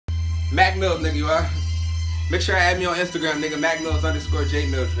Mack Millz, nigga, you are. Make sure you add me on Instagram, nigga. Mack Millz _J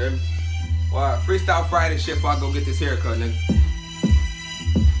Millz, you heard me? Well, Freestyle Friday shit before I go get this haircut, nigga.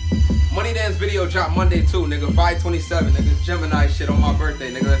 Money Dance video drop Monday too, nigga. 5/27, nigga. Gemini shit on my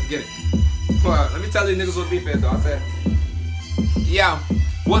birthday, nigga. Let's get it. Well, let me tell these niggas what beef is, though. I said, yeah.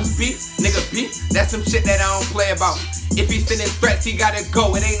 What's beef? Nigga, beef? That's some shit that I don't play about. If he sending threats, he gotta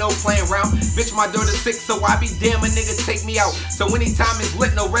go. It ain't no playing around. Bitch, my daughter's sick, so I be damn a nigga take me out. So anytime it's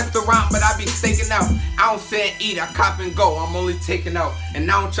lit, no restaurant, but I be staking out. I don't say and eat, I cop and go. I'm only taking out.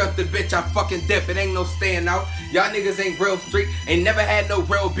 And I don't trust the bitch, I fucking dip. It ain't no staying out. Y'all niggas ain't real street, ain't never had no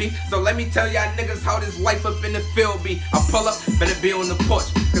real beef. So let me tell y'all niggas how this life up in the field be. I pull up, better be on the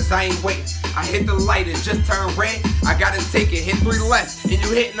porch, cause I ain't waiting. I hit the light, it just turned red. I gotta take it, hit 3 less. And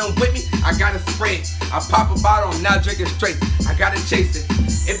you hitting them with me, I gotta spread. I pop a bottle, I'm not drinking straight. I gotta chase it.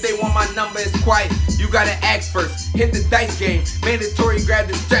 If they want my number, it's quiet. You gotta ask first. Hit the dice game. Mandatory, grab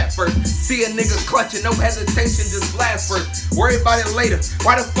the strap first. See a nigga clutching, no hesitation, just blast first. Worry about it later.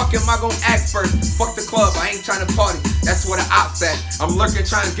 Why the fuck am I gonna act first? Fuck the club, I ain't trying to party. That's where the ops at. I'm lurking,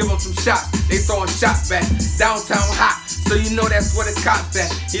 trying to give them some shots. They throwing shots back. Downtown hot, so you know that's where the cops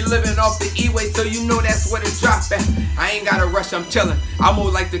at. He living off the E-way, so you know that's where the drop at. I ain't gotta rush, I'm chillin'. I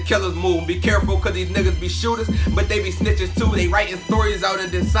move like the killers move. Be careful, cause these niggas be shooters, but they be snitches too. They writing stories out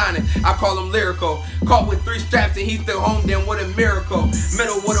and then signing. I call them lyrical. Caught with 3 straps and he still home, then what a miracle.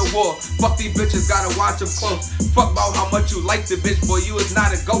 Middle with a war. Fuck these bitches, gotta watch them close. Fuck about how much you like the bitch, boy, you is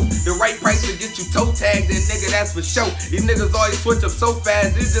not a ghost. The right price to get you toe tagged, then nigga, that's for sure. These niggas always switch up so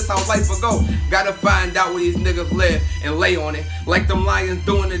fast, this is just how life will go. Gotta find out where these niggas live and lay on it. Like them lions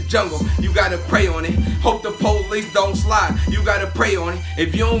doing the jungle, you gotta pray on it. Hope the police don't slide, you gotta pray on it.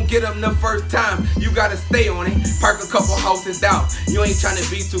 If you don't get them the first time, you gotta stay on it. Park a couple houses down, you ain't trying to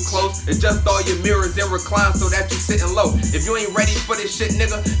be too close. Adjust all your mirrors and recline so that you sitting low. If you ain't ready for this shit,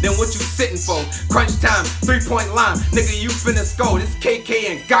 nigga, then what you sitting for? Crunch time, 3-point line, nigga, you finna score. This KK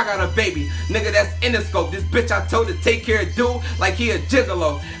and Gaga the baby, nigga, that's in the scope. This bitch I told to take care of dude like he a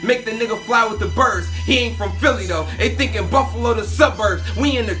gigolo. Make the nigga fly with the birds, he ain't from Philly though. They thinking Buffalo the suburbs,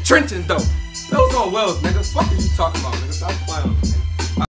 we in the trenches though. Those on Wells, nigga. Fuck are you talking about, nigga? Stop playing with me, nigga.